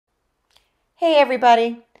Hey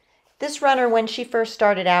everybody! This runner, when she first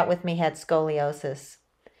started out with me, had scoliosis.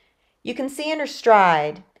 You can see in her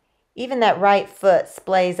stride, even that right foot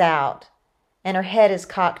splays out, and her head is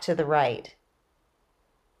cocked to the right.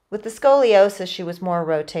 With the scoliosis, she was more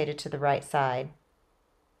rotated to the right side.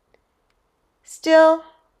 Still,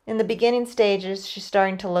 in the beginning stages, she's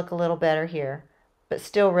starting to look a little better here, but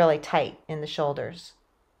still really tight in the shoulders.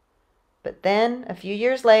 But then, a few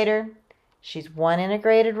years later, she's one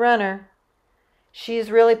integrated runner. She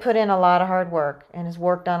has really put in a lot of hard work and has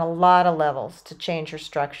worked on a lot of levels to change her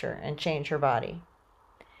structure and change her body.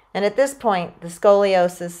 And at this point, the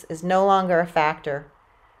scoliosis is no longer a factor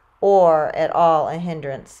or at all a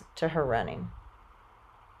hindrance to her running.